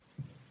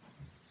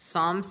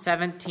Psalm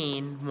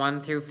 17,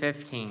 1 through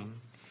 15.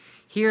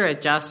 Hear a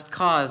just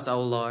cause,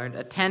 O Lord,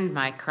 attend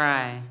my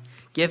cry.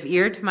 Give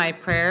ear to my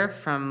prayer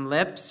from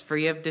lips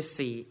free of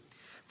deceit.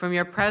 From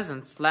your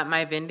presence let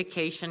my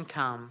vindication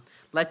come.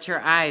 Let your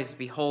eyes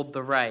behold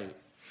the right.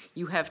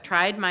 You have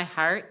tried my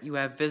heart, you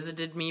have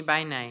visited me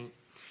by night.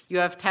 You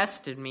have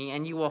tested me,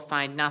 and you will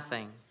find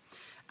nothing.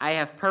 I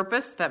have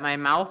purposed that my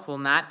mouth will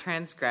not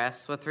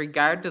transgress with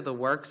regard to the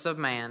works of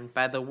man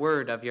by the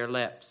word of your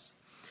lips.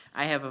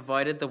 I have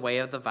avoided the way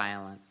of the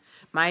violent.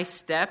 My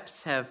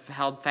steps have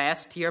held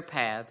fast to your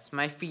paths.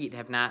 My feet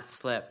have not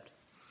slipped.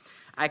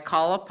 I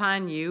call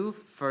upon you,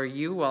 for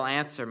you will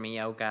answer me,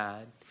 O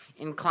God.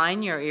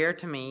 Incline your ear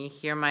to me,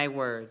 hear my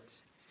words.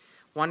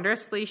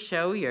 Wondrously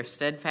show your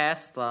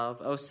steadfast love,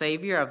 O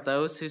Savior of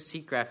those who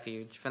seek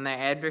refuge from their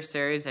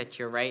adversaries at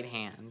your right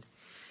hand.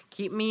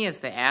 Keep me as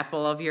the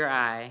apple of your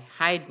eye.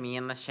 Hide me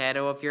in the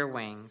shadow of your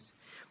wings.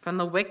 From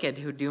the wicked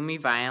who do me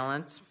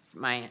violence,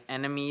 my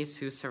enemies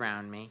who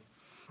surround me.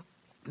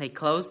 They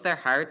close their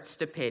hearts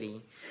to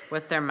pity.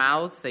 With their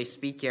mouths they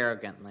speak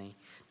arrogantly.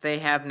 They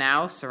have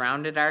now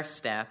surrounded our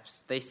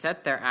steps. They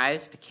set their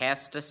eyes to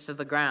cast us to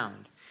the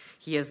ground.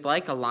 He is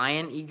like a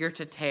lion eager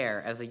to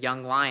tear, as a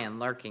young lion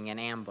lurking in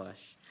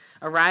ambush.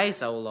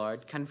 Arise, O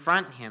Lord,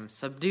 confront him,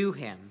 subdue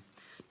him.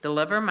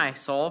 Deliver my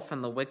soul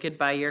from the wicked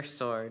by your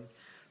sword,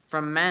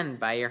 from men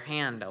by your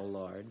hand, O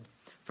Lord,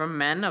 from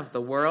men of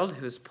the world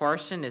whose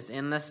portion is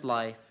in this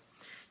life.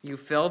 You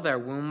fill their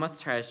womb with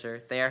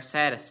treasure. They are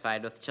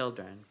satisfied with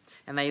children,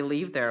 and they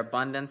leave their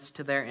abundance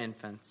to their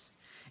infants.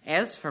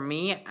 As for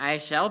me, I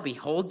shall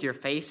behold your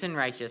face in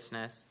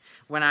righteousness.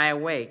 When I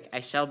awake, I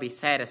shall be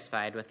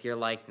satisfied with your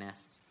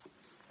likeness.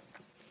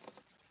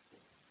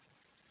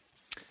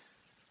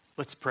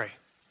 Let's pray.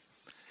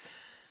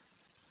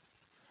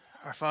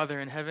 Our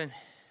Father in heaven,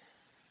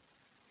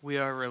 we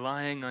are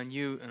relying on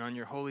you and on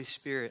your Holy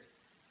Spirit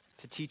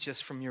to teach us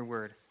from your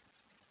word.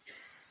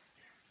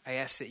 I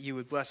ask that you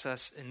would bless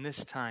us in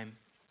this time,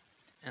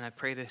 and I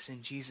pray this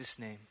in Jesus'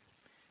 name.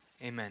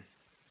 Amen.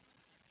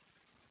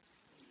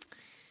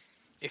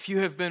 If you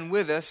have been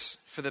with us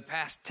for the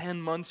past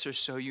 10 months or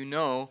so, you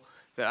know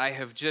that I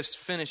have just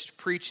finished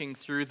preaching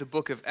through the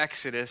book of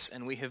Exodus,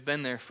 and we have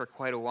been there for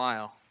quite a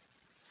while.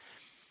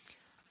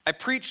 I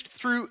preached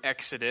through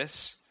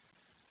Exodus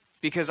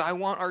because I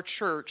want our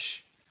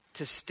church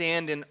to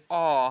stand in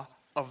awe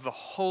of the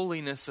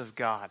holiness of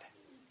God,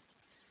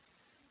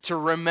 to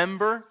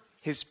remember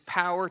his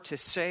power to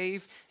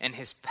save and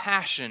his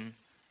passion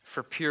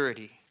for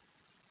purity.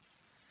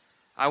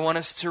 I want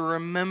us to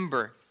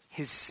remember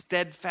his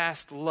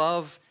steadfast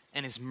love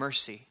and his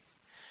mercy.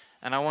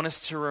 And I want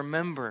us to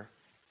remember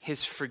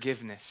his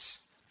forgiveness.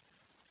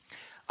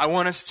 I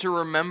want us to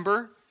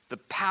remember the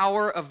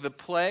power of the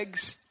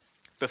plagues,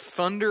 the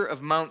thunder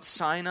of Mount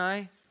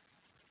Sinai,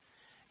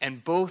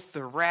 and both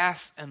the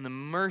wrath and the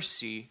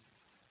mercy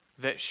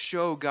that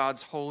show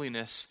God's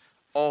holiness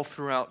all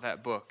throughout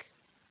that book.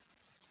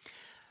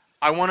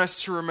 I want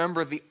us to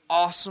remember the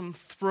awesome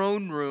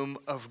throne room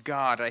of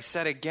God. I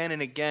said again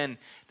and again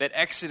that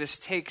Exodus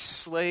takes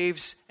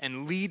slaves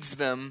and leads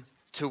them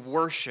to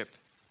worship.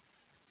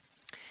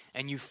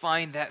 And you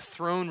find that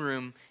throne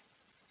room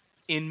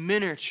in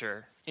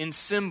miniature, in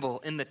symbol,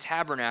 in the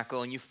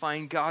tabernacle, and you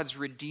find God's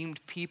redeemed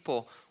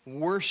people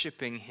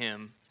worshiping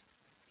him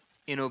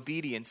in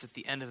obedience at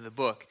the end of the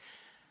book.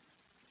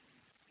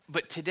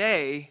 But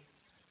today,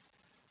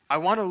 I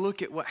want to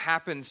look at what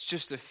happens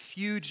just a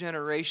few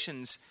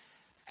generations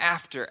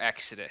after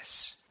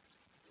Exodus.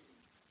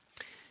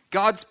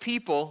 God's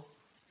people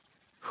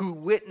who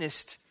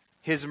witnessed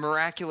his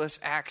miraculous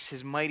acts,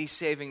 his mighty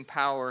saving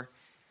power,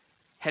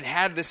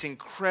 had this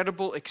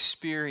incredible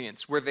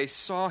experience where they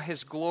saw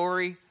his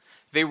glory.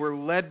 They were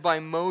led by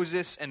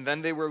Moses, and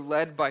then they were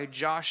led by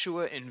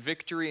Joshua in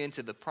victory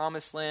into the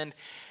promised land.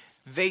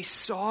 They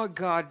saw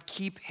God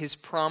keep his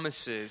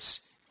promises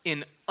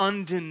in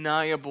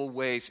undeniable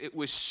ways. It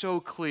was so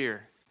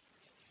clear.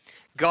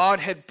 God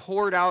had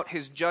poured out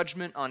his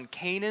judgment on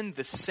Canaan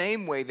the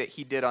same way that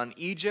he did on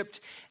Egypt,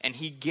 and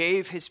he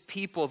gave his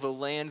people the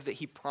land that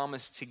he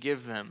promised to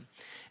give them.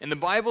 And the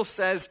Bible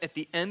says at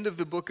the end of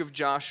the book of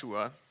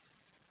Joshua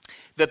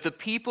that the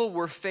people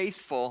were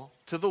faithful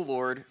to the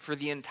Lord for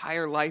the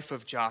entire life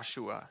of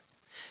Joshua.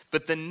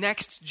 But the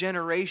next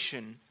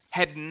generation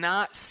had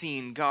not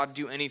seen God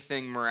do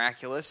anything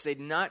miraculous. They'd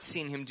not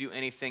seen him do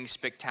anything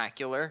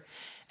spectacular.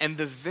 And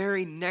the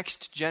very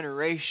next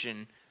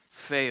generation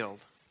failed.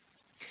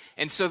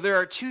 And so there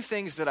are two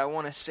things that I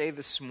want to say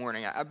this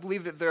morning. I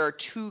believe that there are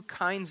two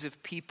kinds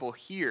of people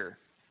here.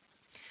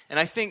 And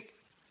I think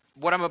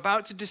what I'm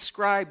about to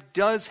describe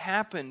does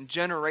happen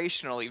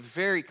generationally,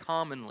 very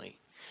commonly.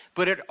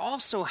 But it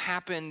also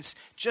happens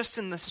just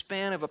in the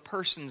span of a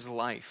person's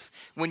life.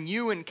 When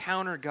you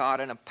encounter God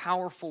in a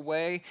powerful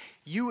way,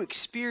 you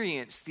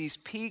experience these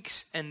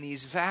peaks and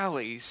these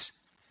valleys.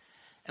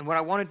 And what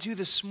I want to do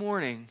this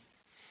morning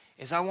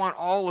is I want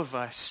all of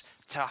us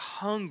to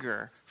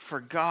hunger for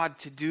God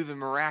to do the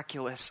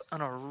miraculous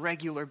on a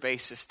regular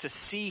basis, to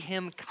see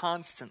him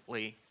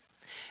constantly.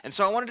 And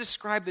so I want to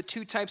describe the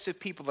two types of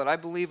people that I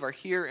believe are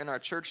here in our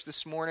church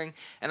this morning.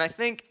 And I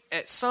think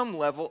at some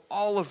level,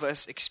 all of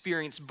us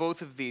experience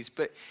both of these.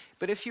 But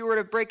if you were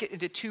to break it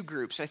into two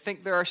groups, I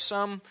think there are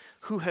some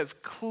who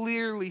have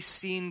clearly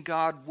seen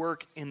God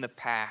work in the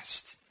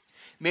past.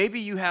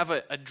 Maybe you have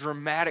a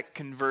dramatic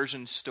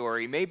conversion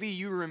story. Maybe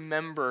you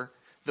remember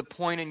the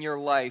point in your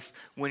life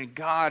when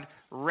God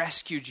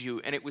rescued you,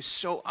 and it was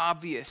so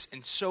obvious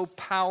and so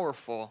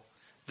powerful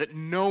that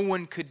no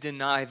one could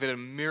deny that a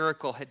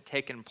miracle had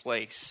taken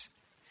place.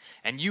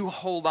 And you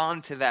hold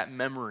on to that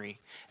memory,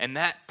 and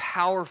that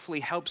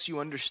powerfully helps you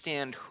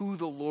understand who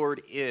the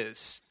Lord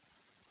is.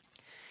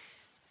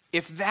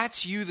 If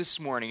that's you this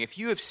morning, if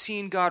you have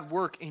seen God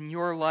work in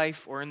your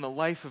life or in the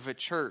life of a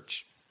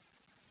church,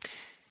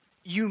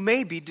 you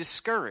may be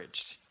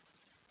discouraged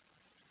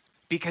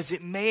because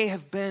it may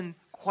have been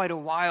quite a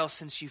while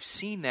since you've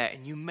seen that,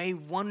 and you may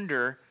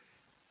wonder,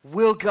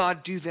 will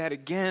God do that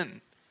again?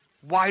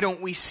 Why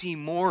don't we see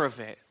more of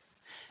it?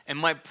 And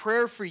my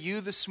prayer for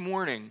you this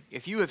morning,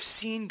 if you have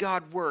seen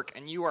God work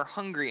and you are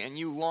hungry and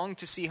you long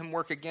to see him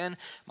work again,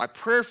 my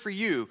prayer for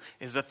you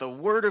is that the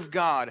Word of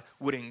God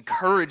would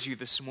encourage you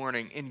this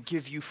morning and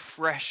give you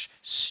fresh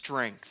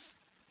strength.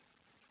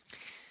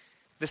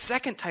 The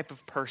second type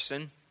of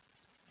person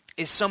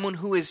is someone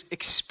who has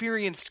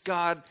experienced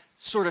God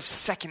sort of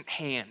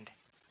secondhand.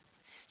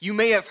 You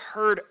may have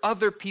heard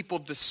other people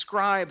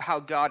describe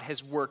how God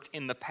has worked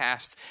in the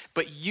past,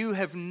 but you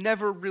have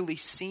never really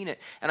seen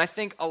it. And I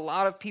think a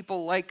lot of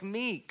people like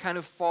me kind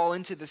of fall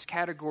into this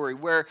category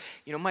where,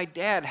 my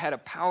dad had a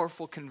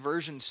powerful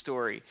conversion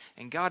story,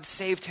 and God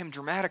saved him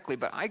dramatically,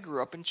 but I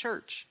grew up in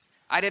church.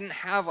 I didn't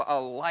have a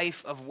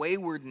life of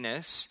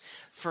waywardness.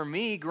 For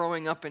me,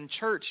 growing up in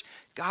church,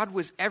 God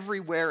was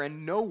everywhere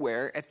and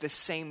nowhere at the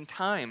same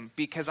time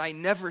because I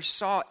never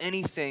saw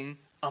anything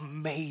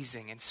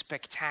amazing and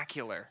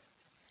spectacular.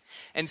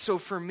 And so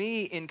for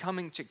me, in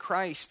coming to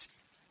Christ,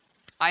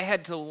 I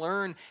had to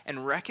learn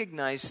and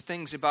recognize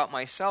things about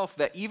myself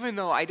that even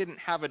though I didn't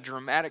have a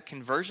dramatic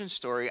conversion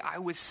story, I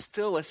was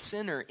still a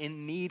sinner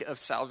in need of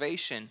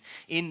salvation,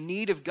 in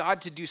need of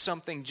God to do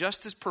something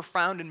just as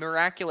profound and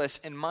miraculous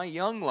in my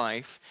young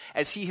life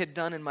as he had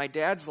done in my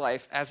dad's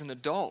life as an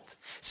adult.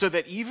 So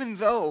that even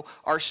though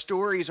our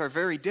stories are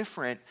very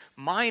different,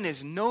 mine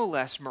is no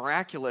less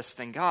miraculous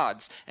than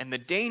God's. And the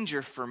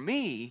danger for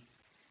me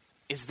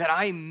is that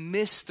I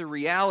miss the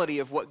reality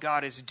of what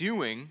God is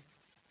doing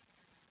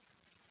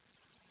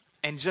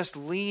and just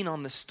lean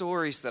on the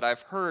stories that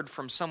I've heard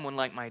from someone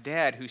like my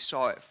dad who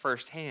saw it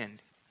firsthand.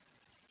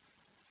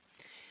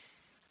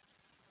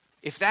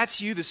 If that's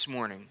you this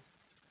morning,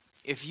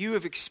 if you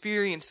have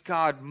experienced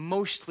God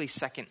mostly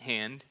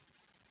secondhand,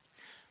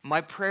 my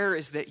prayer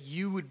is that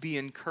you would be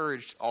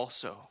encouraged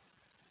also.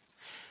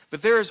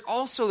 But there is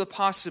also the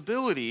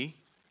possibility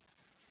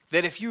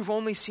that if you've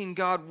only seen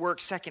God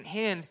work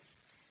secondhand,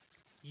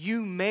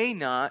 you may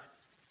not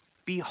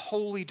be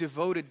wholly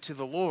devoted to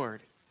the Lord.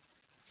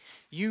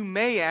 You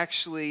may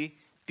actually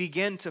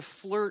begin to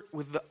flirt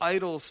with the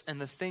idols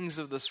and the things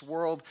of this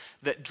world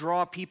that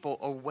draw people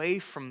away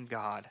from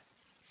God.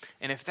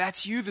 And if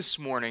that's you this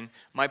morning,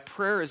 my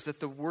prayer is that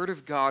the Word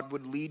of God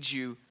would lead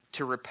you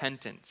to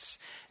repentance.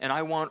 And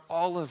I want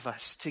all of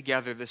us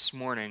together this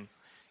morning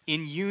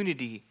in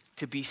unity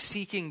to be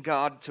seeking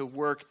God to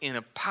work in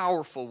a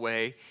powerful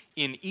way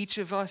in each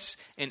of us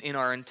and in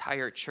our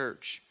entire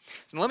church.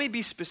 So let me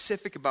be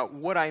specific about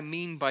what I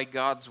mean by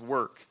God's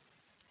work.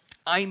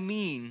 I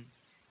mean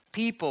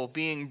people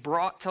being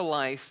brought to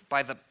life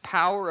by the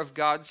power of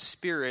God's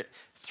Spirit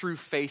through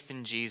faith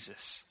in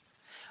Jesus.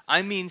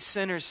 I mean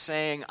sinners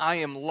saying, I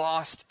am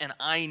lost and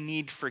I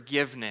need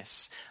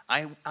forgiveness.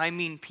 I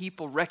mean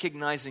people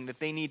recognizing that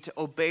they need to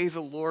obey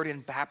the Lord in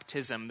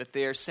baptism, that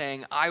they are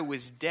saying, I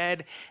was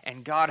dead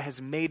and God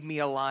has made me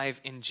alive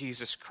in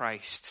Jesus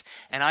Christ.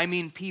 And I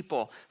mean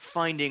people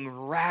finding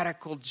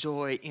radical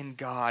joy in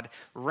God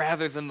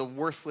rather than the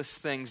worthless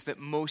things that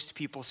most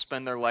people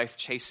spend their life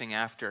chasing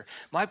after.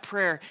 My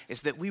prayer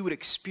is that we would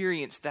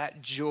experience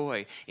that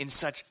joy in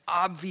such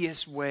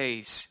obvious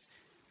ways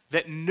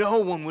that no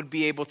one would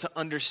be able to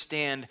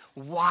understand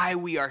why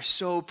we are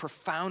so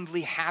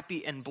profoundly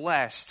happy and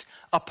blessed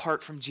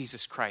apart from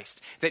Jesus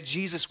Christ. That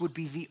Jesus would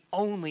be the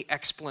only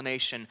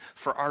explanation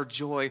for our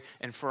joy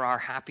and for our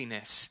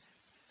happiness.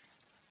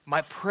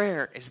 My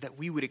prayer is that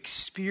we would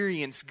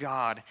experience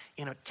God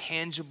in a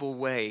tangible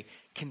way,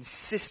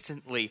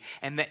 consistently,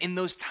 and that in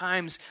those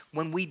times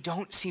when we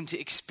don't seem to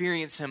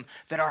experience him,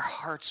 that our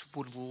hearts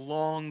would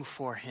long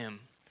for him.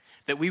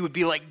 That we would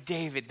be like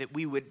David, that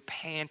we would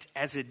pant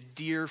as a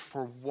deer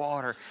for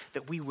water,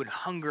 that we would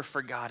hunger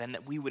for God, and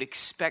that we would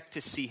expect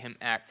to see him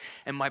act.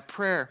 And my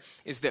prayer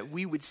is that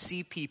we would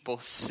see people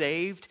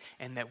saved,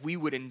 and that we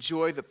would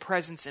enjoy the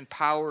presence and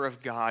power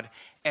of God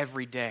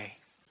every day.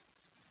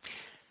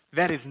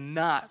 That is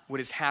not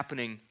what is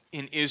happening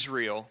in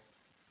Israel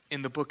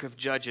in the book of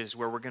Judges,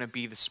 where we're going to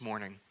be this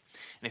morning.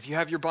 And if you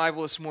have your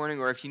Bible this morning,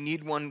 or if you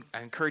need one,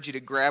 I encourage you to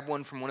grab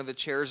one from one of the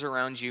chairs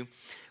around you.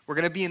 We're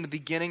going to be in the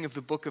beginning of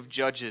the book of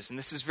Judges, and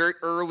this is very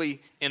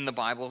early in the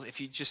Bible. If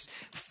you just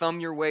thumb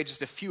your way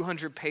just a few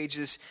hundred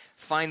pages,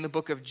 find the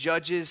book of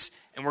Judges,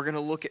 and we're going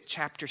to look at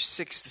chapter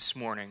 6 this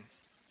morning.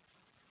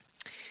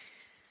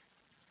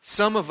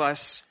 Some of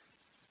us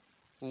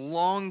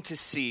long to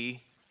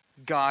see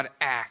God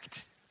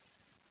act.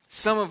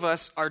 Some of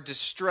us are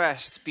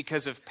distressed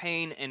because of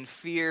pain and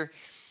fear,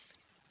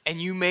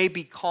 and you may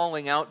be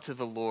calling out to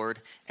the Lord,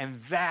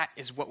 and that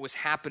is what was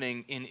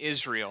happening in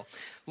Israel.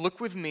 Look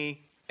with me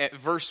at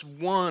verse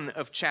 1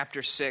 of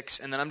chapter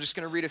 6, and then I'm just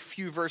going to read a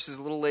few verses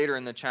a little later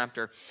in the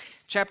chapter.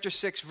 Chapter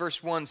 6,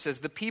 verse 1 says,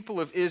 "The people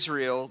of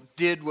Israel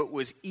did what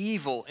was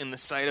evil in the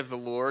sight of the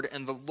Lord,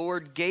 and the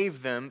Lord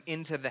gave them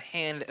into the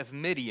hand of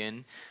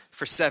Midian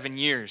for 7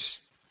 years."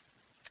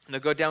 Now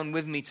go down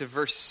with me to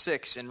verse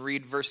 6 and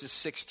read verses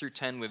 6 through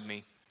 10 with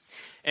me.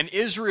 "And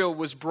Israel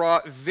was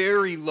brought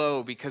very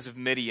low because of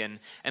Midian,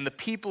 and the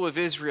people of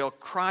Israel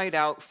cried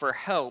out for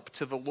help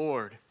to the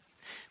Lord.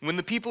 When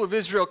the people of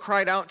Israel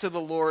cried out to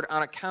the Lord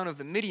on account of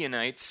the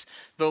Midianites,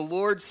 the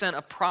Lord sent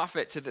a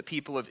prophet to the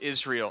people of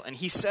Israel, and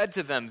he said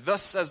to them,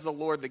 'Thus says the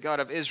Lord, the God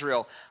of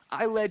Israel,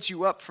 I led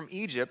you up from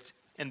Egypt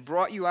and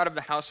brought you out of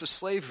the house of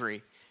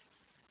slavery.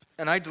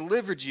 And I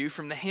delivered you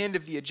from the hand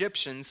of the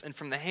Egyptians and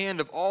from the hand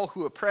of all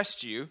who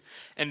oppressed you,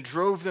 and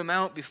drove them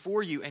out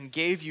before you and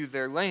gave you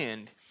their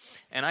land.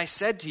 And I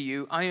said to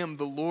you, I am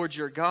the Lord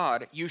your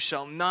God. You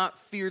shall not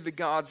fear the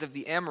gods of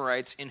the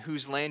Amorites in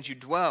whose land you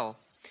dwell.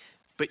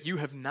 But you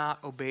have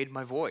not obeyed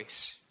my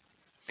voice.'"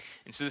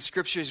 And so the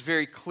scripture is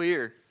very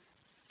clear.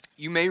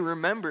 You may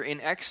remember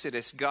in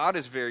Exodus, God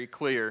is very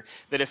clear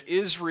that if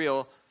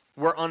Israel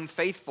were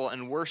unfaithful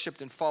and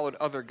worshipped and followed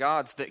other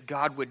gods, that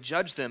God would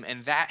judge them,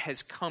 and that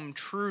has come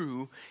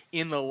true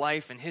in the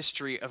life and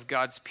history of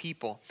God's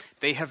people.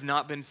 They have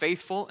not been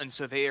faithful, and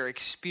so they are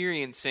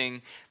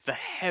experiencing the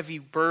heavy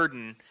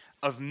burden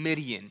of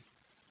Midian.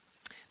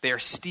 They are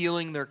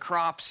stealing their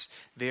crops,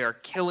 they are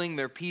killing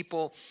their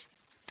people,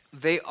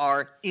 they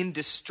are in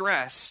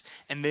distress,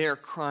 and they are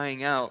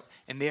crying out.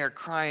 And they are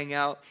crying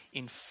out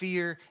in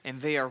fear,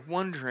 and they are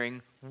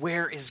wondering,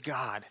 where is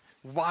God?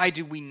 Why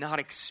do we not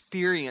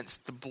experience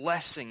the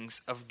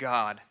blessings of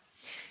God?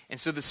 And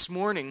so this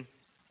morning,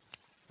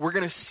 we're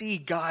going to see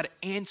God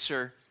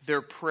answer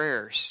their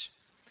prayers.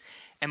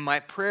 And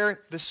my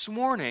prayer this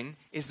morning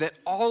is that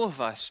all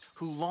of us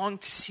who long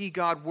to see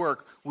God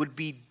work would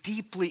be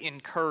deeply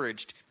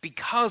encouraged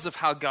because of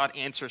how God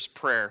answers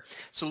prayer.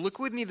 So look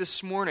with me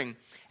this morning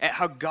at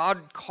how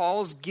God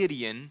calls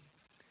Gideon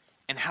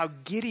and how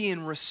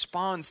Gideon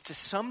responds to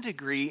some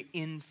degree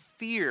in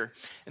fear.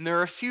 And there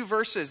are a few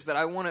verses that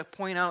I want to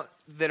point out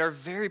that are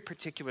very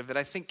particular, that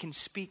I think can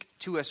speak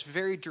to us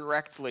very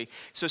directly.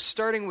 So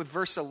starting with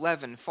verse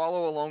 11,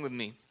 follow along with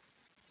me.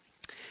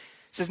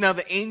 It says, "Now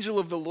the angel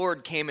of the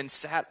Lord came and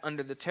sat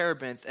under the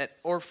terebinth at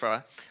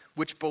Orphah,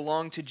 which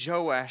belonged to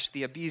Joash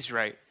the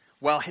Abiezrite,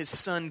 while his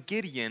son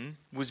Gideon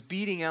was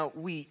beating out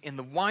wheat in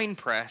the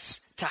winepress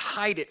to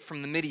hide it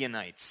from the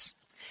Midianites.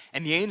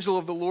 And the angel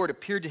of the Lord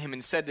appeared to him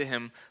and said to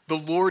him, 'The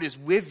Lord is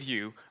with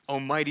you, O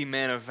mighty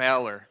man of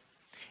valor.'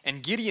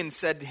 And Gideon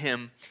said to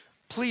him,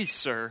 'Please,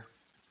 sir,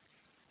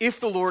 if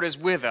the Lord is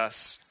with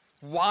us,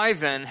 why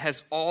then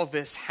has all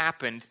this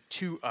happened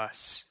to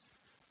us?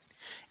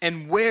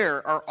 And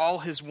where are all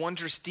his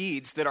wondrous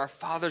deeds that our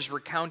fathers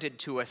recounted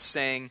to us,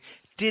 saying,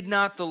 Did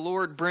not the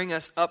Lord bring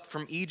us up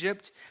from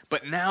Egypt?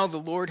 But now the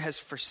Lord has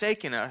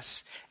forsaken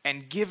us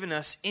and given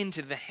us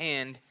into the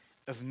hand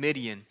of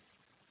Midian.'"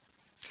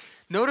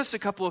 Notice a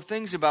couple of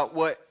things about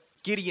what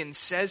Gideon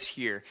says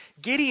here.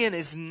 Gideon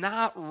is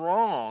not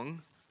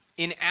wrong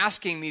in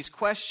asking these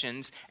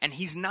questions, and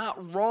he's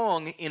not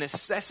wrong in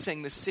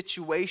assessing the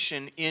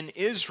situation in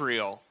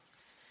Israel.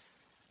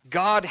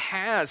 God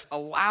has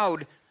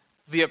allowed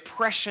the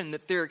oppression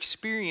that they're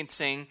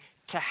experiencing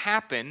to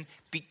happen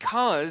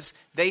because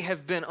they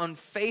have been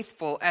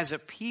unfaithful as a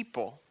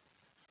people.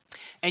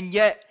 And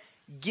yet,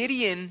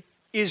 Gideon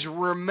is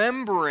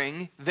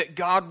remembering that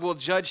God will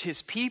judge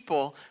his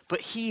people,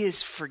 but he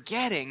is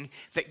forgetting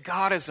that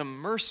God is a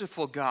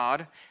merciful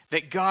God,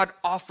 that God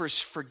offers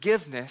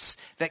forgiveness,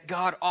 that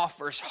God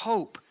offers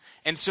hope.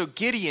 And so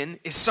Gideon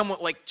is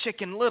somewhat like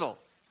Chicken Little.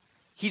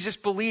 He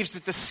just believes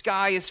that the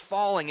sky is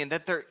falling and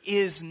that there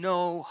is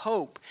no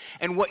hope.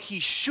 And what he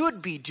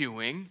should be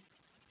doing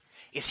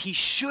is he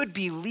should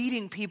be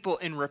leading people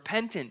in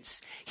repentance.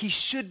 He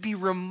should be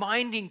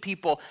reminding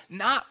people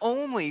not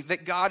only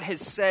that God has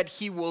said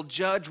he will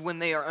judge when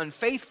they are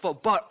unfaithful,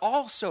 but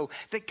also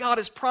that God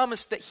has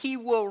promised that he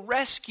will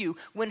rescue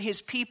when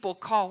his people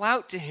call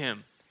out to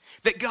him.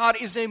 That God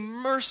is a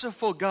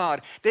merciful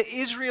God, that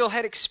Israel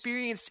had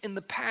experienced in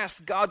the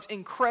past God's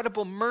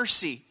incredible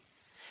mercy.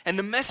 And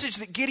the message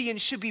that Gideon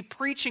should be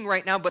preaching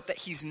right now, but that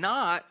he's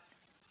not,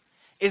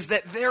 is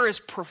that there is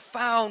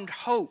profound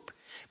hope.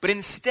 But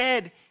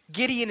instead,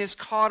 Gideon is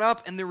caught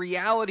up in the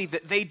reality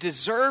that they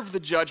deserve the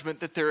judgment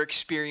that they're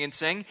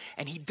experiencing,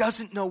 and he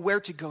doesn't know where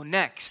to go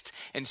next.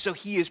 And so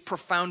he is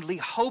profoundly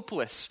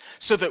hopeless,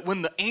 so that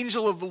when the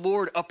angel of the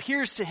Lord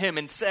appears to him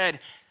and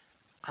said,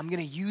 "I'm going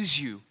to use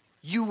you.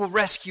 You will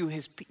rescue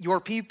your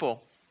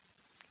people.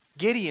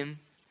 Gideon,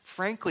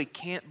 frankly,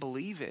 can't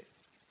believe it.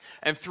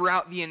 And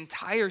throughout the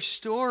entire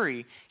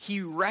story,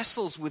 he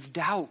wrestles with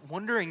doubt,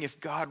 wondering if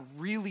God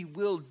really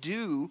will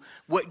do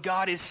what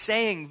God is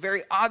saying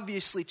very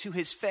obviously to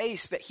his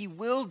face that he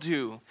will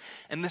do.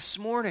 And this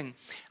morning,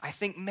 I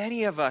think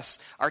many of us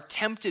are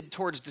tempted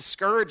towards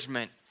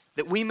discouragement,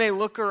 that we may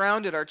look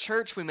around at our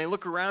church, we may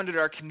look around at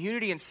our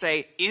community and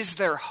say, is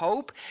there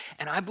hope?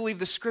 And I believe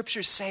the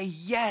scriptures say,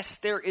 yes,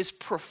 there is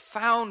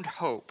profound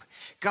hope.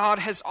 God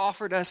has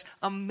offered us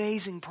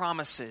amazing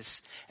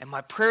promises. And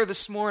my prayer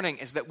this morning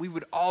is that we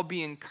would all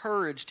be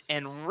encouraged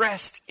and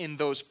rest in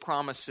those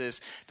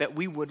promises, that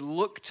we would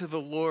look to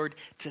the Lord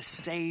to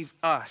save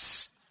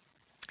us.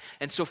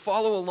 And so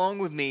follow along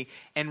with me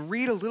and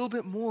read a little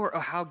bit more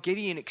of how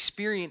Gideon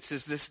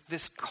experiences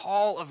this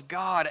call of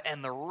God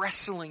and the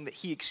wrestling that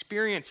he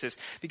experiences.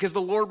 Because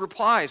the Lord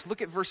replies,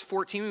 look at verse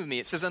 14 with me.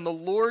 It says, and the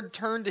Lord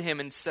turned to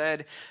him and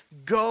said,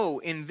 go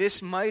in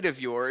this might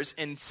of yours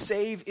and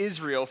save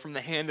Israel from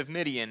the hand of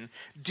Midian.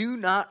 Do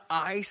not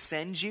I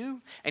send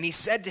you? And he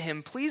said to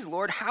him, please,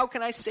 Lord, how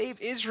can I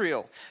save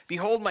Israel?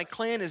 Behold, my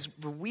clan is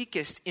the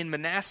weakest in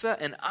Manasseh,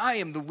 and I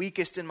am the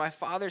weakest in my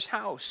father's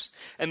house.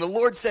 And the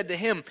Lord said to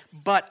him,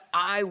 but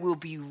I will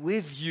be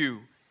with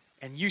you,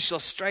 and you shall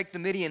strike the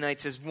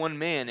Midianites as one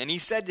man. And he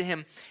said to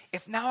him,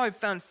 if now I've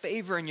found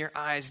favor in your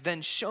eyes,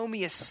 then show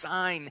me a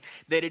sign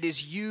that it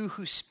is you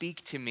who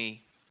speak to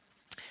me.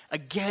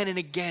 Again and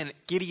again,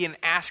 Gideon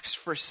asks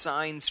for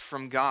signs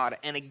from God.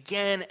 And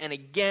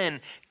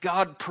again,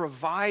 God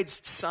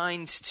provides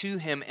signs to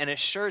him and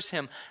assures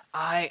him,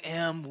 I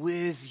am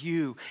with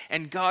you.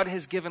 And God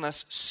has given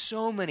us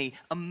so many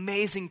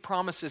amazing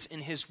promises in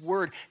his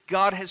word.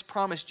 God has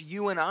promised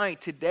you and I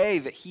today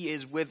that he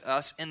is with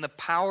us in the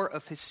power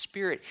of his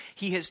Spirit.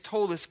 He has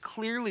told us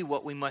clearly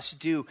what we must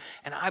do.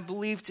 And I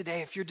believe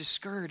today, if you're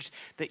discouraged,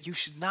 that you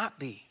should not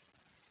be,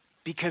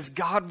 because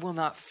God will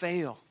not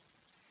fail.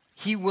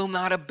 He will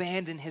not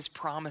abandon his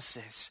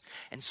promises.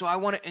 And so I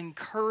want to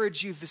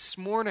encourage you this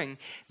morning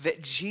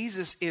that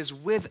Jesus is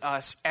with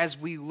us as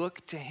we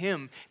look to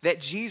him,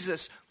 that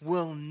Jesus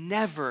will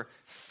never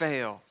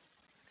fail.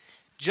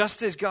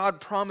 Just as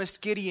God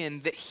promised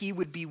Gideon that he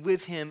would be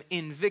with him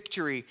in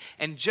victory,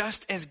 and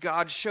just as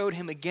God showed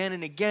him again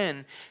and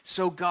again,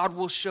 so God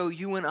will show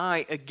you and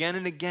I again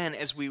and again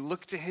as we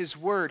look to his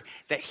word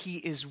that he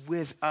is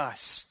with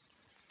us.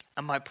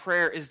 And my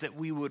prayer is that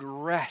we would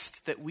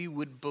rest, that we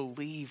would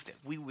believe, that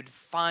we would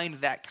find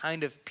that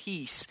kind of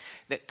peace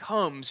that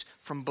comes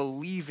from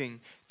believing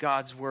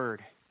God's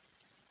word.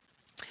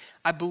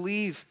 I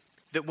believe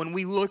that when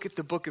we look at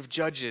the book of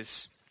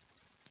Judges,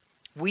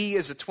 we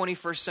as a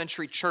 21st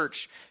century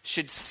church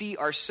should see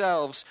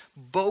ourselves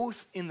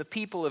both in the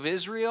people of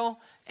Israel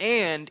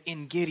and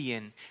in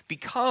Gideon,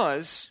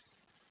 because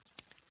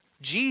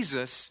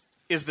Jesus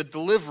is the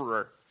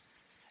deliverer.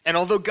 And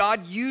although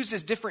God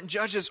uses different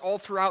judges all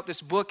throughout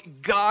this book,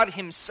 God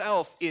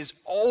himself is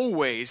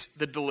always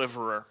the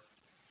deliverer.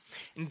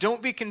 And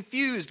don't be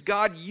confused,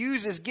 God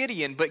uses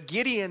Gideon, but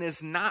Gideon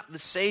is not the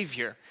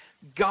Savior.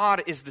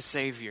 God is the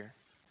Savior.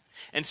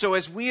 And so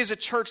as we as a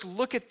church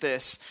look at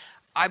this,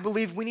 I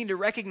believe we need to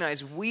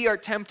recognize we are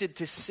tempted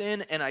to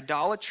sin and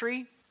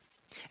idolatry.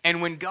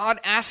 And when God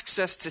asks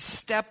us to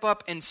step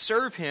up and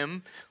serve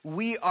him,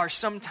 we are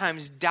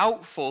sometimes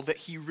doubtful that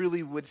he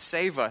really would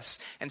save us.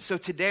 And so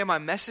today my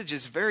message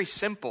is very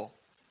simple.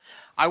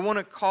 I want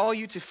to call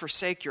you to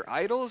forsake your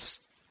idols,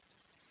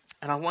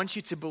 and I want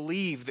you to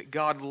believe that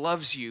God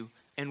loves you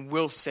and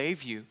will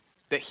save you,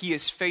 that he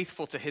is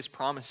faithful to his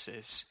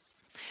promises.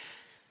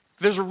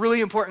 There's a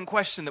really important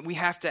question that we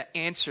have to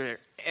answer,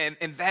 and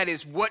that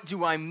is, what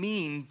do I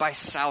mean by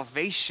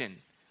salvation?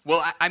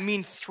 Well, I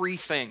mean three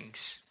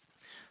things.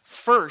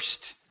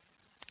 First,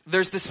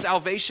 there's the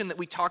salvation that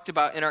we talked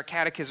about in our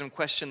catechism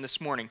question this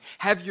morning.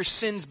 Have your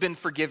sins been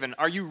forgiven?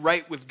 Are you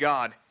right with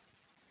God?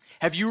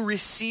 Have you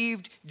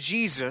received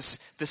Jesus,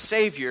 the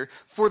Savior,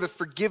 for the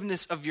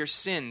forgiveness of your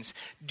sins?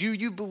 Do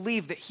you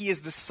believe that he is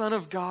the Son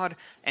of God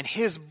and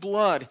his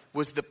blood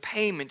was the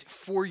payment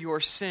for your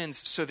sins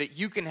so that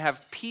you can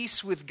have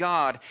peace with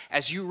God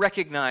as you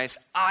recognize,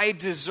 I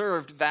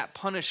deserved that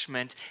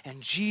punishment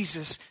and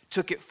Jesus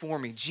took it for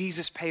me.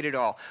 Jesus paid it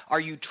all. Are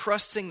you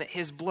trusting that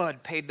his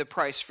blood paid the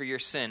price for your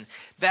sin?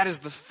 That is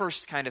the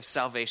first kind of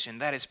salvation.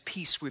 That is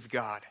peace with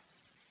God.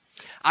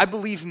 I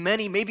believe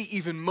many, maybe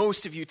even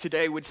most of you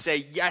today would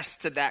say yes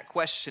to that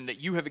question, that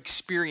you have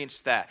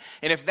experienced that.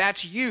 And if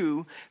that's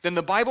you, then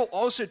the Bible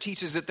also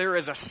teaches that there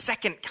is a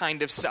second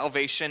kind of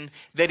salvation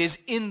that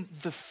is in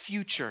the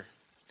future.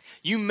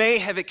 You may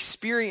have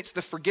experienced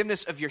the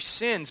forgiveness of your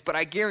sins, but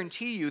I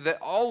guarantee you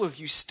that all of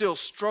you still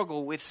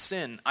struggle with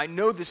sin. I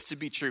know this to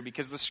be true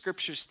because the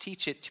scriptures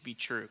teach it to be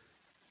true.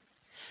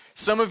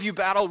 Some of you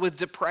battle with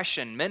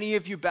depression. Many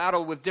of you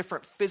battle with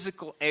different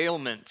physical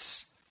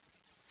ailments.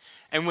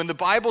 And when the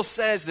Bible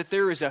says that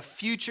there is a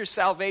future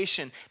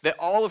salvation, that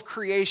all of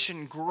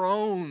creation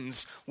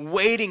groans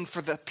waiting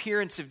for the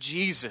appearance of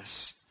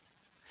Jesus,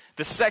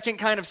 the second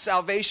kind of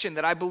salvation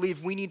that I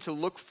believe we need to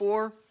look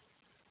for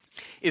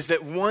is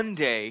that one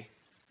day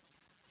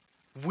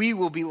we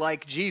will be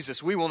like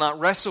Jesus. We will not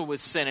wrestle with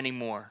sin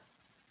anymore.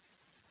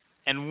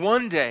 And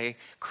one day,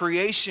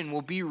 creation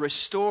will be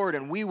restored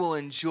and we will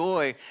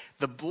enjoy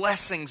the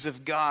blessings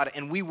of God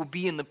and we will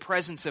be in the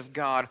presence of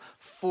God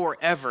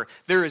forever.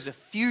 There is a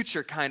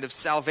future kind of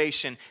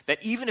salvation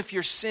that even if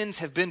your sins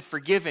have been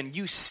forgiven,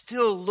 you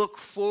still look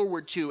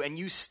forward to and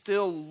you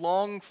still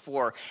long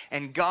for.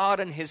 And God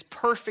in His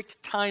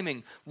perfect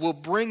timing will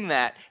bring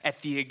that at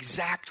the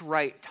exact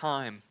right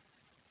time.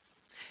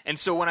 And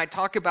so when I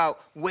talk about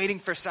waiting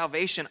for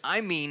salvation, I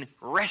mean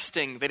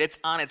resting that it's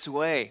on its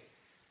way.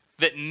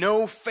 That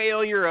no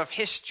failure of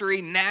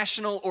history,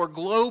 national or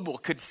global,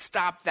 could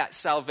stop that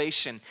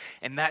salvation.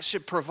 And that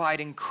should provide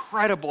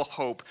incredible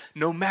hope,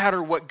 no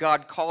matter what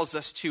God calls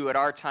us to at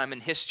our time in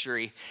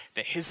history,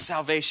 that His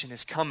salvation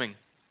is coming.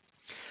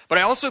 But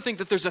I also think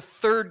that there's a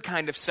third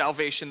kind of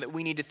salvation that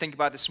we need to think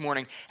about this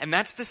morning, and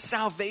that's the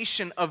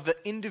salvation of the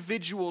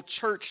individual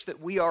church that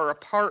we are a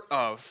part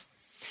of.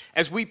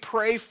 As we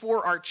pray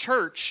for our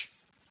church,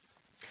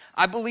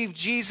 I believe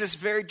Jesus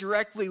very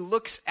directly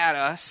looks at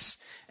us.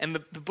 And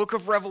the book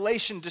of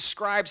Revelation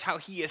describes how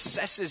He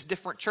assesses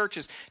different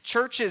churches.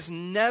 Churches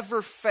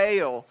never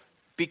fail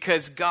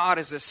because God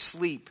is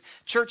asleep.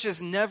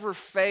 Churches never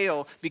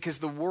fail because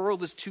the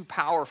world is too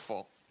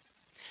powerful.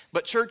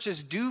 But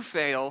churches do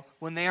fail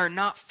when they are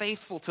not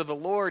faithful to the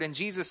Lord. And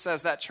Jesus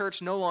says that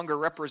church no longer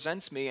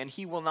represents me, and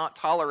He will not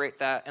tolerate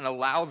that and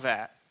allow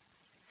that.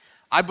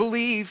 I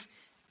believe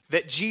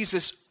that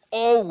Jesus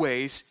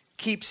always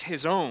keeps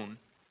His own.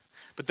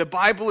 But the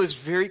Bible is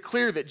very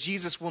clear that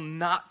Jesus will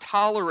not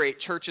tolerate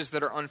churches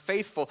that are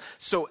unfaithful.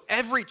 So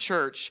every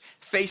church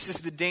faces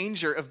the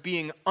danger of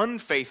being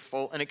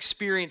unfaithful and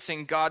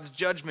experiencing God's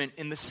judgment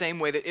in the same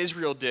way that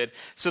Israel did.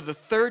 So the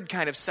third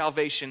kind of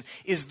salvation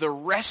is the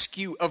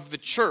rescue of the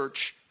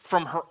church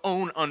from her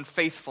own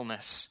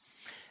unfaithfulness.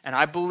 And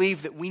I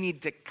believe that we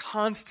need to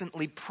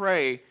constantly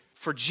pray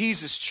for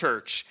Jesus'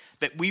 church,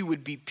 that we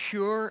would be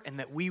pure and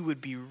that we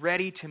would be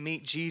ready to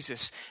meet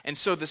Jesus. And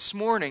so this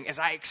morning, as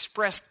I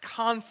express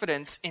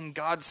confidence in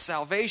God's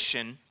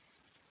salvation,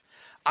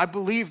 I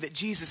believe that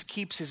Jesus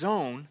keeps His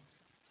own,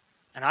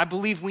 and I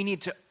believe we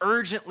need to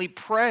urgently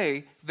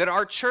pray that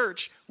our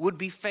church would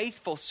be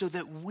faithful so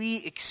that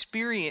we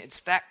experience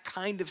that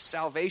kind of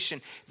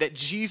salvation, that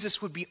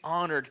Jesus would be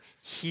honored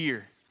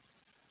here.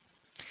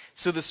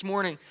 So this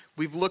morning,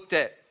 we've looked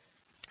at,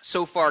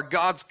 so far,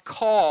 God's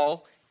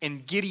call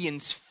and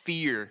Gideon's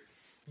fear.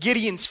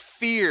 Gideon's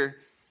fear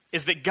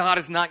is that God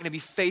is not going to be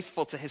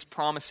faithful to His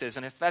promises.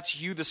 And if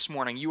that's you this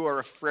morning, you are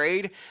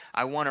afraid,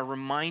 I want to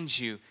remind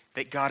you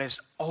that God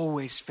is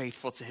always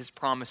faithful to His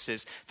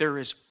promises. There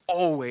is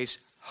always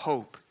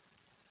hope.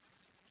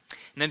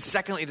 And then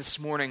secondly this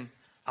morning,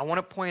 I want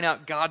to point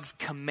out God's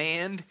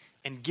command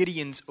and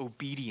Gideon's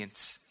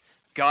obedience.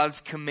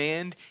 God's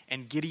command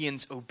and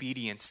Gideon's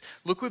obedience.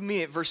 Look with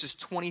me at verses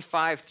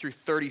 25 through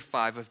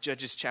 35 of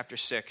Judges chapter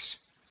 6.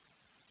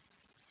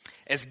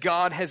 As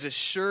God has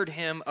assured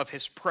him of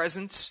His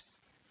presence,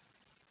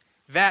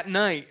 that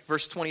night,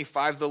 verse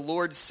 25, the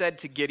Lord said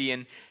to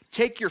Gideon,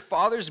 "Take your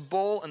father's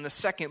bull and the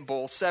second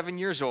bull, 7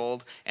 years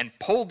old, and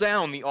pull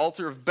down the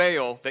altar of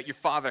Baal that your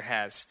father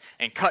has,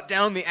 and cut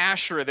down the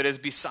Asherah that is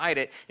beside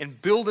it,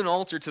 and build an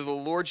altar to the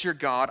Lord your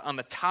God on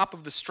the top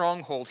of the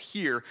stronghold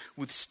here,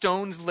 with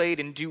stones laid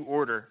in due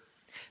order.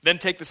 Then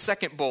take the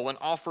second bull and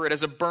offer it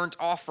as a burnt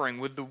offering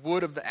with the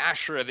wood of the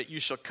Asherah that you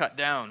shall cut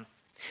down."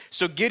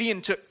 So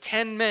Gideon took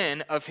 10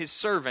 men of his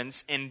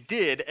servants and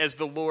did as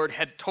the Lord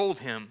had told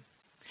him.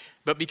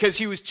 But because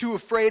he was too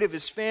afraid of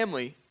his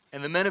family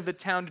and the men of the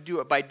town to do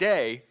it by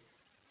day,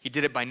 he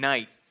did it by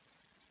night.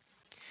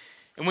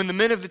 And when the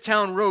men of the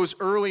town rose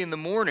early in the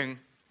morning,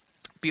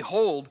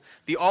 behold,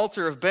 the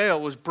altar of Baal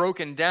was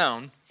broken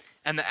down,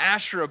 and the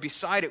Asherah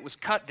beside it was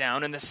cut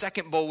down, and the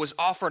second bull was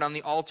offered on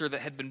the altar that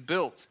had been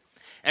built.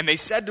 And they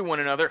said to one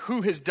another,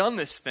 "Who has done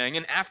this thing?"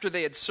 And after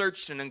they had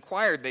searched and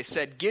inquired, they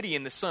said,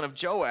 "Gideon, the son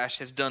of Joash,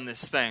 has done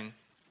this thing."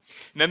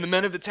 And then the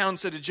men of the town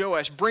said to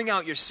Joash, "Bring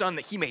out your son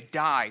that he may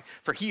die,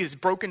 for he has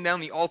broken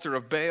down the altar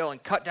of Baal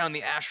and cut down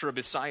the Asherah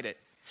beside it."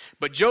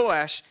 But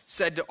Joash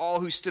said to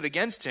all who stood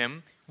against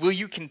him, "Will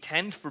you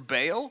contend for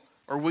Baal,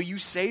 or will you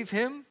save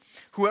him?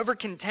 Whoever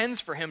contends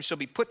for him shall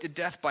be put to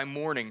death by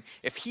morning.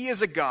 If he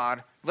is a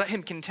god, let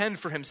him contend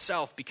for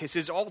himself, because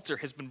his altar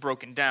has been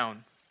broken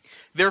down."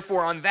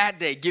 Therefore, on that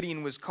day,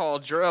 Gideon was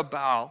called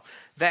Jerubbaal,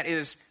 that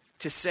is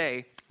to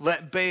say,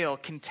 "Let Baal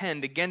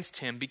contend against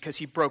him, because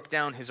he broke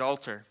down his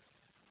altar."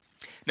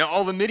 Now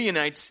all the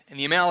Midianites and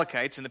the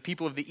Amalekites and the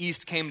people of the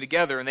east came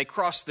together, and they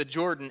crossed the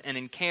Jordan and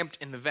encamped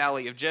in the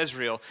valley of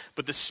Jezreel.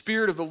 But the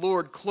Spirit of the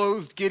Lord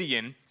clothed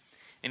Gideon,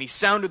 and he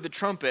sounded the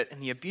trumpet,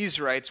 and the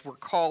Abiezrites were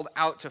called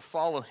out to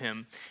follow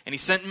him. And he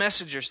sent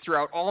messengers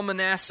throughout all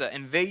Manasseh,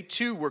 and they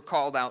too were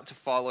called out to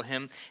follow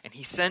him. And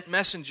he sent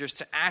messengers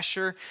to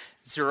Asher,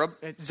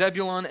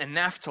 Zebulun, and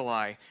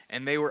Naphtali,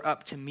 and they were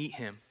up to meet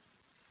him.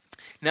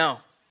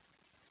 Now,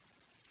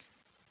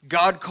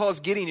 God calls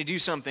Gideon to do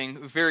something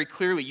very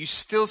clearly. You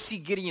still see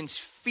Gideon's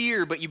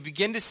fear, but you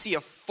begin to see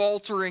a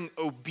faltering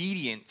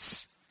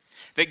obedience.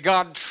 That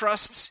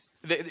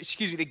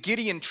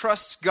Gideon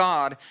trusts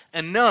God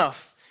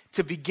enough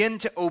to begin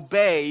to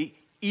obey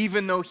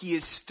even though he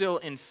is still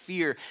in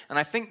fear. And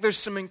I think there's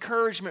some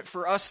encouragement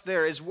for us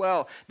there as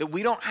well, that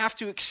we don't have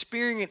to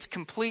experience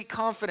complete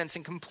confidence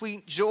and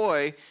complete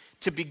joy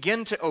to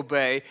begin to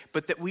obey,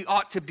 but that we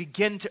ought to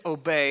begin to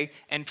obey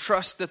and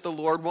trust that the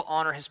Lord will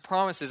honor his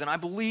promises. And I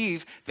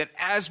believe that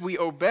as we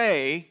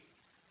obey,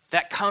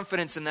 that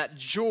confidence and that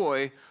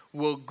joy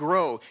will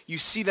grow. You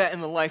see that in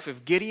the life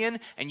of Gideon,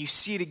 and you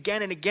see it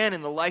again and again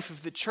in the life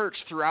of the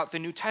church throughout the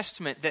New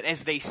Testament, that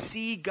as they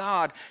see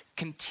God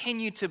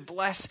continue to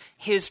bless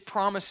his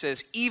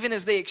promises, even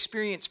as they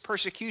experience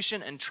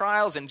persecution and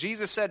trials, and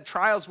Jesus said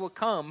trials will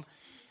come,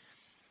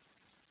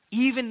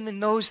 even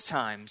in those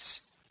times,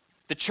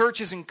 the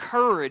church is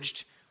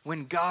encouraged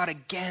when God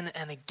again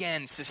and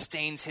again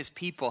sustains his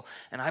people.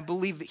 And I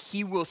believe that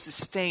he will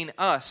sustain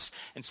us.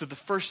 And so the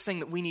first thing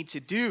that we need to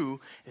do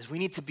is we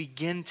need to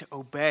begin to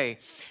obey.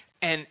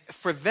 And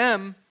for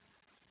them,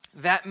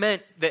 that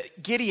meant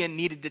that Gideon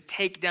needed to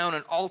take down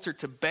an altar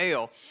to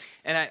Baal.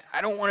 And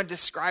I don't want to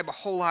describe a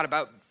whole lot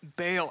about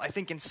Baal. I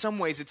think in some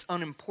ways it's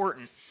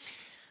unimportant.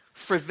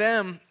 For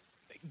them,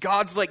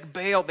 gods like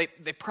Baal, they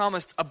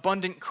promised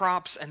abundant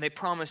crops and they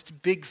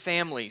promised big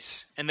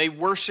families. And they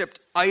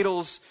worshipped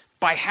idols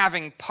by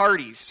having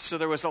parties. So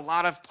there was a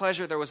lot of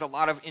pleasure, there was a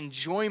lot of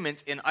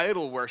enjoyment in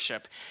idol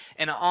worship.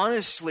 And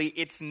honestly,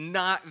 it's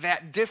not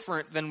that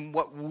different than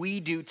what we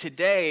do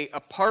today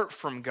apart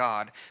from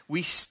God.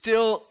 We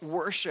still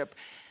worship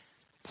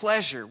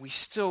pleasure. We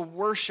still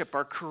worship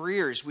our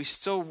careers. We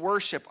still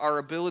worship our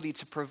ability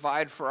to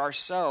provide for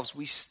ourselves.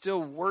 We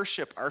still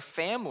worship our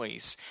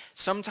families,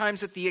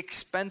 sometimes at the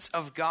expense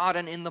of God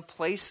and in the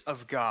place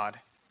of God.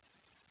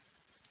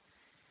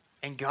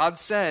 And God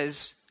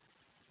says,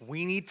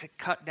 we need to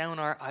cut down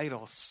our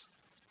idols.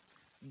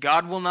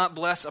 God will not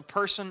bless a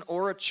person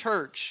or a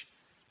church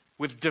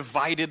with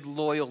divided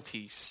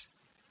loyalties.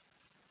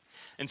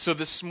 And so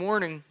this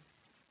morning,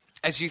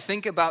 as you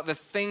think about the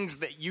things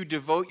that you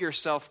devote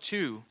yourself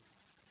to,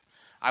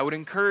 I would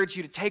encourage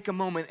you to take a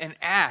moment and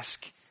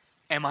ask,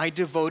 am I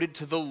devoted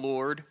to the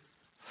Lord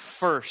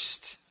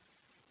first?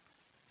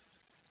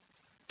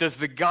 Does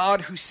the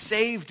God who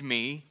saved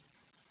me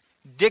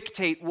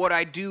dictate what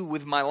I do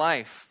with my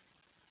life?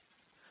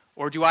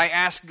 Or do I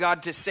ask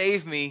God to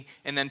save me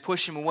and then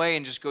push him away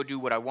and just go do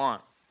what I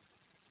want?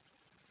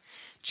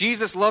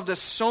 Jesus loved us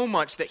so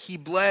much that he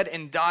bled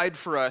and died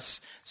for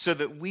us so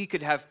that we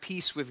could have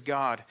peace with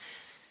God.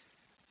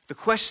 The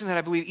question that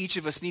I believe each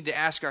of us need to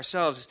ask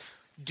ourselves is,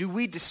 do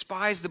we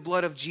despise the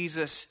blood of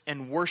Jesus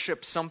and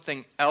worship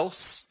something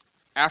else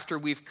after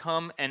we've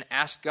come and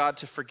asked God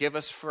to forgive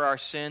us for our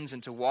sins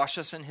and to wash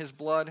us in his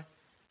blood?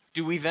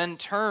 Do we then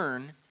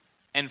turn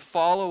and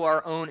follow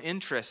our own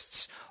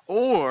interests?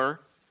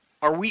 Or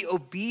are we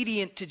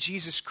obedient to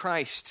Jesus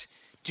Christ?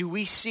 Do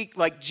we seek,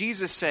 like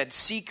Jesus said,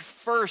 seek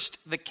first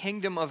the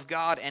kingdom of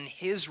God and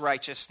his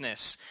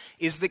righteousness?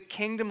 Is the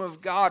kingdom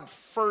of God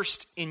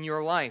first in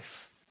your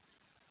life?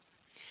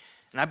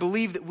 And I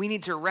believe that we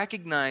need to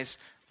recognize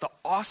the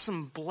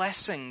awesome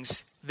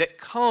blessings that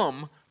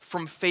come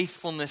from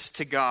faithfulness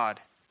to God.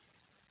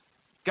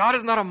 God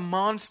is not a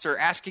monster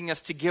asking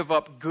us to give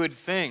up good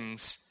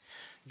things.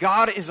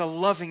 God is a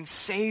loving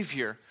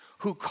Savior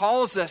who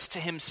calls us to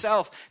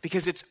himself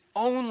because it's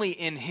only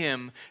in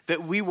him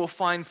that we will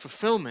find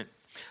fulfillment.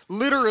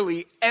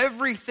 Literally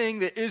everything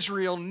that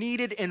Israel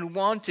needed and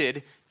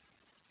wanted,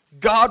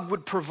 God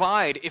would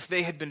provide if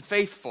they had been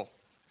faithful.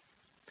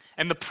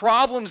 And the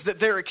problems that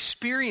they're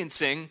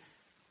experiencing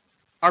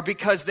are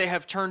because they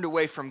have turned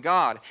away from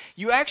God.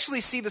 You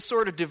actually see the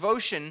sort of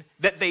devotion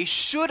that they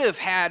should have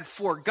had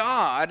for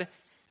God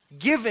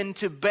given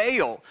to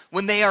Baal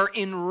when they are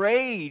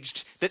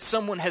enraged that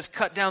someone has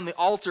cut down the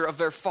altar of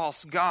their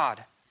false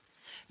god.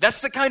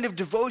 That's the kind of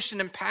devotion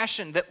and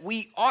passion that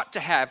we ought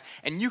to have.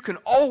 And you can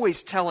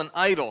always tell an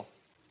idol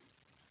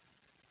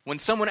when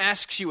someone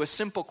asks you a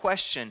simple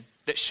question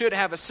that should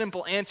have a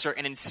simple answer,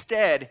 and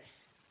instead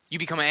you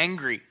become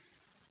angry.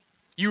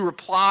 You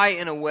reply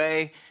in a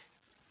way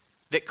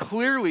that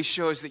clearly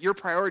shows that your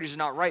priorities are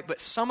not right, but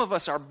some of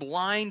us are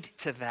blind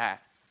to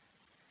that.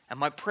 And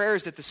my prayer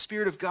is that the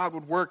Spirit of God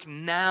would work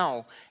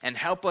now and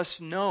help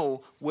us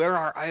know where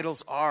our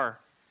idols are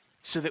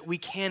so that we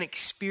can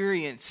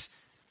experience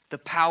the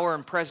power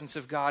and presence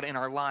of God in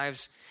our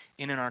lives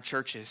and in our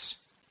churches.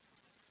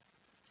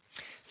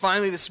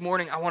 Finally, this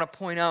morning, I want to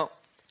point out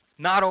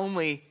not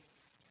only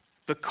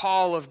the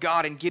call of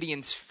God and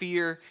Gideon's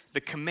fear,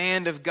 the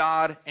command of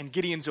God and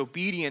Gideon's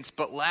obedience,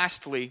 but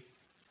lastly,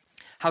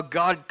 how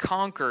God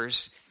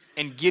conquers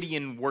and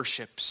Gideon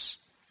worships.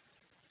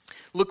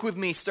 Look with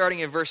me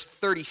starting at verse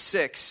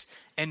 36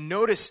 and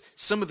notice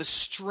some of the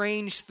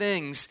strange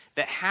things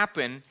that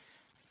happen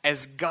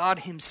as God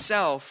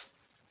himself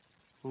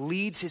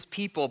leads his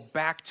people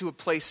back to a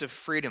place of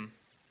freedom.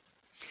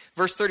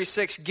 Verse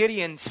 36,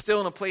 Gideon,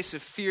 still in a place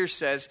of fear,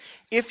 says,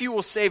 "If you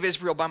will save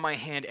Israel by my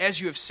hand,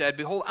 as you have said,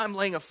 behold, I'm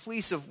laying a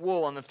fleece of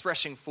wool on the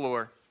threshing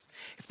floor.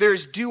 If there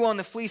is dew on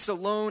the fleece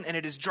alone, and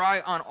it is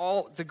dry on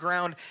all the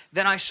ground,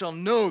 then I shall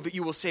know that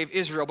you will save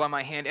Israel by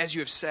my hand, as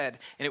you have said."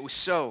 And it was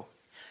so.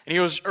 And he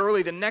rose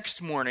early the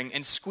next morning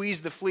and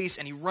squeezed the fleece,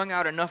 and he wrung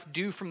out enough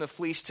dew from the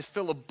fleece to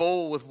fill a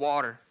bowl with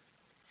water.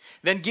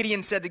 Then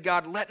Gideon said to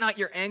God, "Let not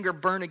your anger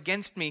burn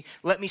against me.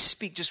 Let me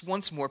speak just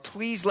once more.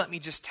 Please let me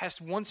just test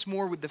once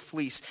more with the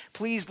fleece.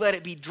 Please let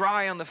it be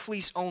dry on the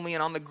fleece only,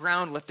 and on the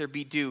ground let there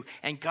be dew."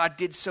 And God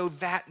did so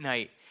that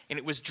night. And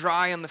it was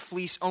dry on the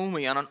fleece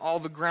only, and on all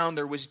the ground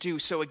there was dew.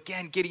 So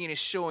again, Gideon is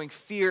showing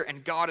fear,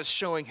 and God is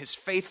showing his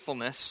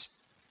faithfulness.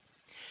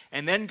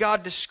 And then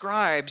God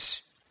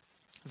describes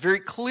very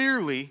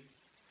clearly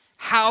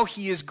how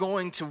he is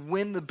going to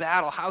win the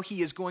battle, how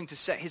he is going to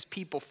set his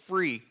people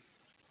free.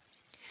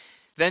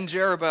 Then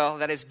Jerubbaal,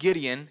 that is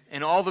Gideon,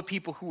 and all the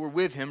people who were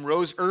with him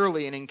rose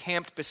early and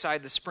encamped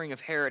beside the spring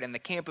of Harod, and the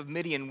camp of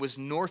Midian was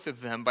north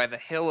of them by the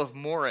hill of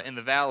Moreh in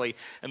the valley.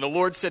 And the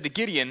Lord said to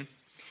Gideon,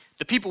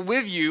 "The people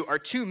with you are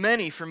too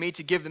many for me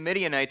to give the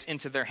Midianites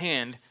into their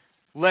hand,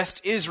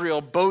 lest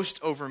Israel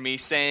boast over me,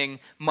 saying,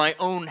 'My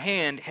own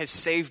hand has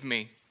saved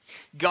me.'"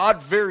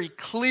 God very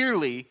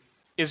clearly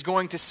is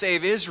going to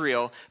save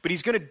Israel, but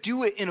he's going to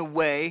do it in a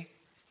way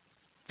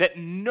that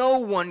no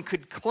one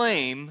could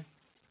claim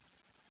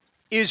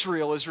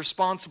Israel is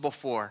responsible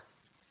for.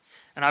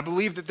 And I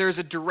believe that there's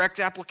a direct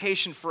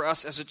application for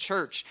us as a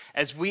church.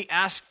 As we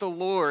ask the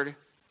Lord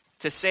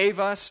to save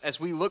us, as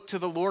we look to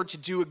the Lord to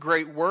do a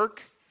great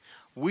work,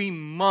 we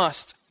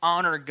must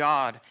honor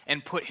God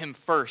and put him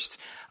first.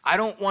 I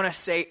don't want to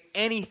say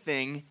any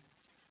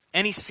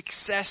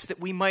success that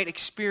we might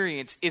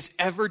experience is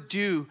ever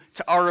due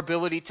to our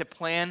ability to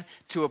plan,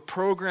 to a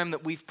program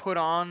that we've put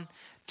on,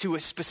 to a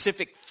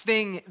specific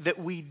thing that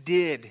we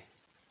did.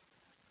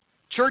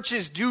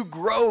 Churches do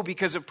grow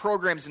because of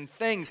programs and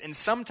things, and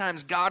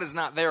sometimes God is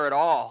not there at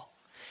all.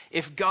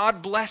 If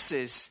God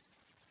blesses,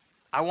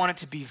 I want it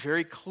to be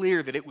very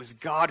clear that it was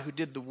God who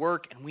did the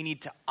work, and we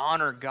need to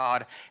honor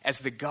God as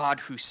the God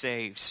who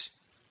saves.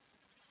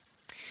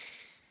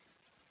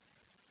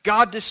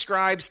 God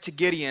describes to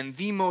Gideon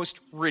the most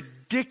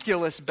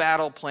ridiculous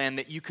battle plan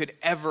that you could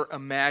ever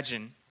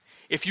imagine.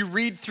 If you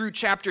read through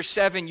chapter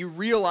 7, you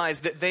realize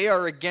that they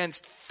are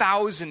against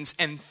thousands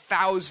and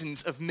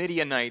thousands of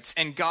Midianites.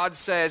 And God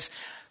says,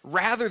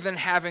 rather than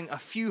having a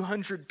few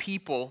hundred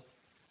people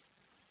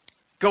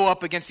go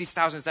up against these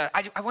thousands,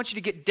 I want you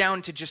to get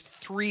down to just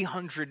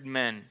 300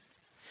 men.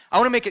 I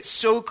want to make it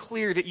so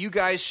clear that you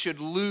guys should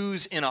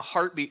lose in a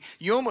heartbeat.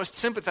 You almost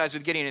sympathize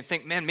with Gideon and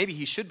think, man, maybe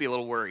he should be a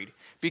little worried,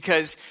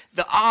 because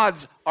the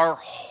odds are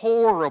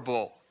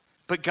horrible.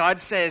 But God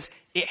says,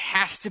 it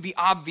has to be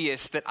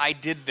obvious that I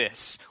did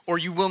this, or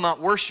you will not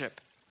worship.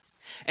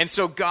 And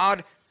so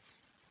God,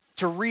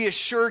 to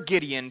reassure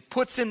Gideon,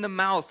 puts in the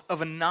mouth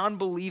of a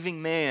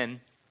non-believing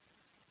man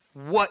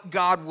what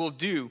God will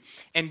do.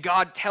 And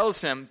God tells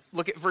him,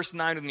 look at verse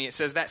 9 with me. It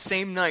says, "That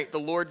same night the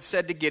Lord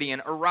said to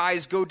Gideon,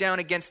 'Arise, go down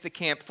against the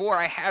camp, for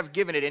I have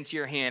given it into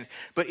your hand.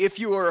 But if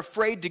you are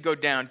afraid to go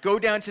down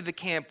to the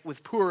camp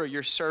with Purah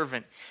your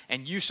servant,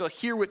 and you shall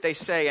hear what they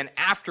say, and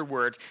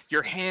afterward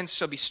your hands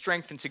shall be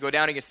strengthened to go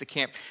down against the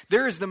camp.'"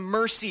 There is the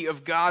mercy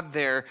of God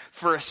there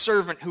for a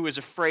servant who is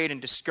afraid and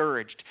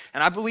discouraged.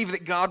 And I believe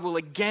that God will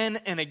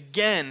again and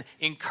again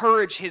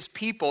encourage his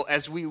people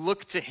as we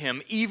look to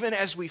him, even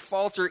as we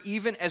falter,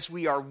 even as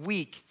we are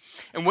weak.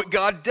 And what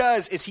God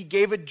does is he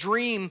gave a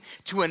dream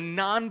to a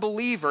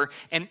non-believer,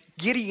 and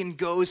Gideon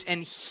goes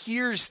and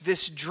hears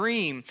this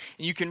dream.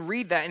 And you can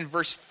read that in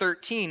verse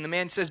 13. The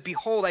man says,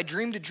 "Behold, I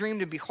dreamed a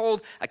dream, and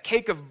behold, a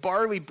cake of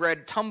barley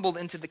bread tumbled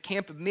into the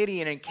camp of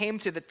Midian and came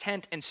to the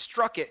tent and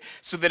struck it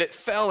so that it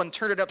fell and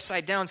turned it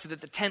upside down so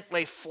that the tent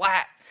lay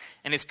flat.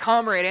 And his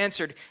comrade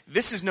answered,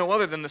 'This is no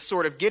other than the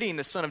sword of Gideon,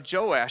 the son of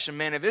Joash, a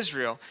man of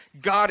Israel.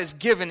 God has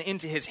given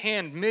into his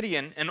hand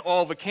Midian and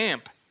all the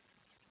camp.'"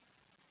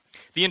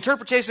 The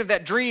interpretation of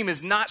that dream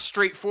is not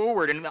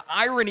straightforward, and the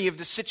irony of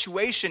the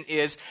situation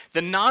is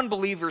the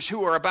non-believers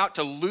who are about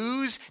to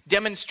lose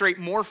demonstrate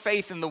more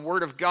faith in the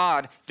word of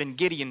God than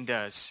Gideon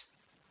does.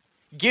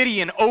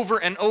 Gideon over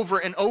and over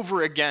and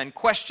over again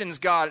questions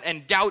God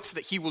and doubts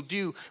that he will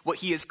do what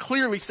he has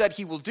clearly said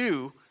he will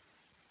do,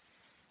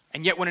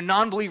 and yet when a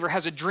non-believer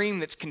has a dream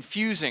that's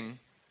confusing,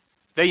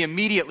 they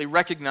immediately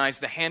recognize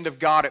the hand of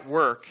God at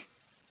work,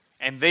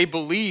 and they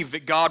believe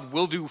that God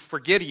will do for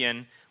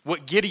Gideon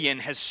what Gideon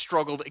has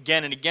struggled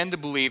again and again to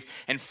believe.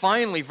 And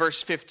finally,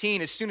 verse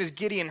 15, as soon as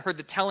Gideon heard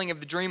the telling of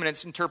the dream and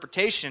its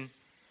interpretation,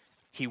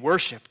 he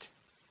worshiped.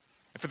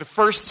 And for the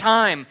first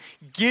time,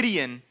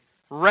 Gideon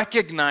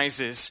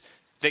recognizes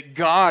that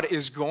God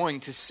is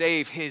going to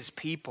save his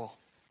people.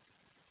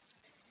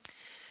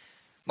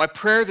 My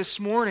prayer this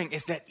morning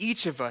is that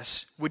each of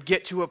us would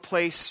get to a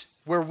place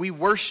where we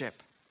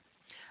worship.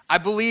 I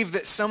believe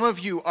that some of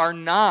you are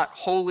not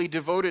wholly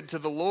devoted to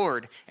the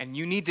Lord, and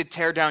you need to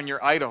tear down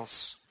your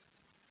idols.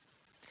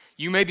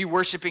 You may be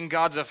worshiping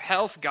gods of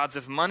health, gods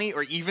of money,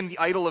 or even the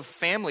idol of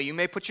family. You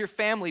may put your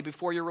family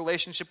before your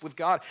relationship with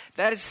God.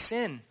 That is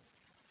sin.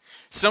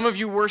 Some of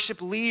you worship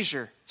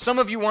leisure. Some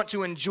of you want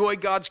to enjoy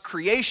God's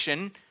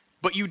creation,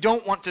 but you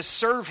don't want to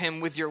serve him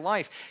with your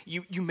life.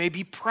 You may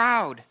be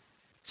proud.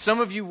 Some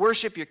of you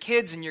worship your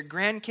kids and your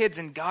grandkids,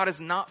 and God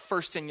is not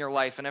first in your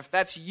life. And if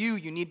that's you,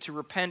 you need to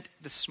repent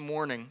this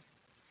morning.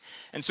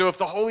 And so if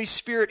the Holy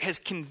Spirit has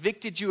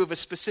convicted you of a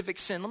specific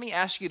sin, let me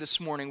ask you this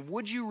morning,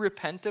 would you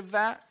repent of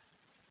that?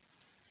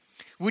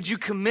 Would you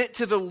commit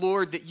to the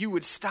Lord that you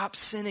would stop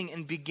sinning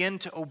and begin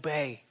to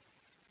obey?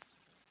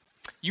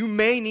 You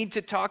may need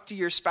to talk to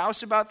your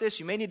spouse about this.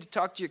 You may need to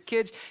talk to your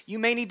kids. You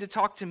may need to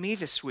talk to me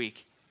this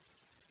week.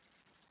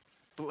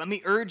 But let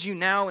me urge you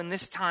now in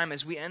this time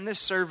as we end this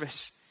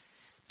service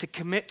to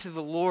commit to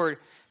the Lord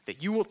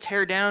that you will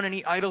tear down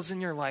any idols in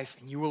your life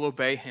and you will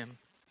obey him.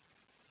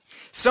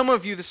 Some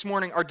of you this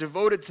morning are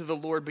devoted to the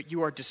Lord, but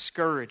you are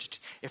discouraged.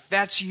 If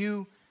that's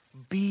you,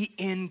 be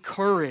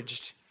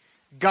encouraged.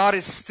 God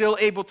is still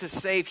able to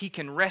save. He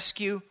can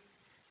rescue.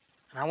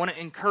 And I want to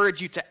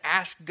encourage you to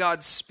ask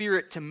God's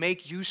Spirit to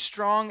make you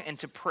strong and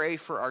to pray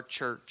for our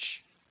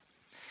church.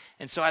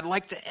 And so I'd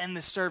like to end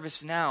the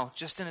service now,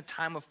 just in a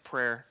time of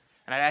prayer.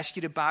 And I'd ask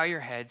you to bow your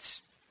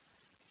heads.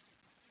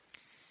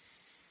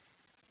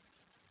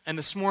 And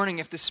this morning,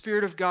 if the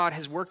Spirit of God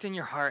has worked in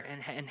your heart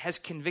and has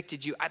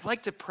convicted you, I'd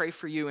like to pray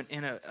for you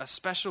in a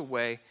special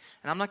way.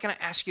 And I'm not going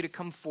to ask you to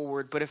come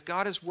forward, but if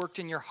God has worked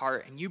in your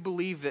heart and you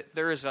believe that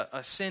there is a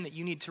sin that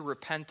you need to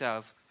repent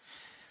of,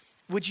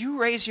 would you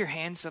raise your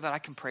hand so that I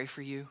can pray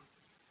for you?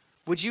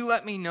 Would you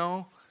let me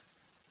know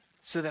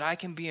so that I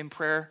can be in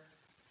prayer?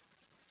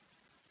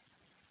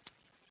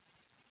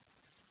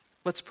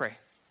 Let's pray.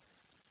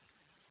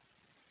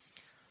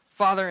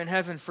 Father in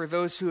heaven, for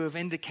those who have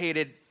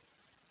indicated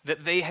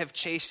that they have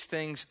chased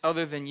things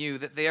other than you,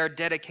 that they are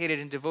dedicated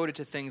and devoted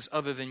to things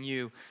other than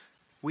you,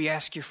 we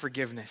ask your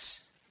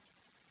forgiveness.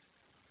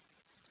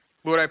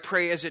 Lord, I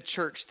pray as a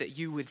church that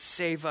you would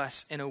save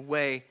us in a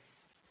way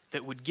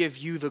that would give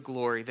you the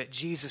glory, that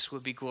Jesus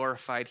would be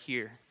glorified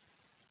here.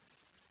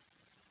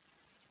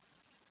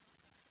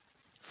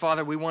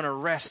 Father, we want to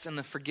rest in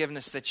the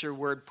forgiveness that your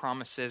word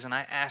promises, and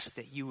I ask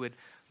that you would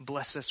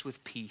bless us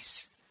with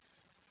peace.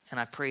 And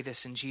I pray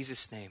this in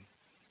Jesus' name.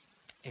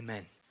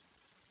 Amen.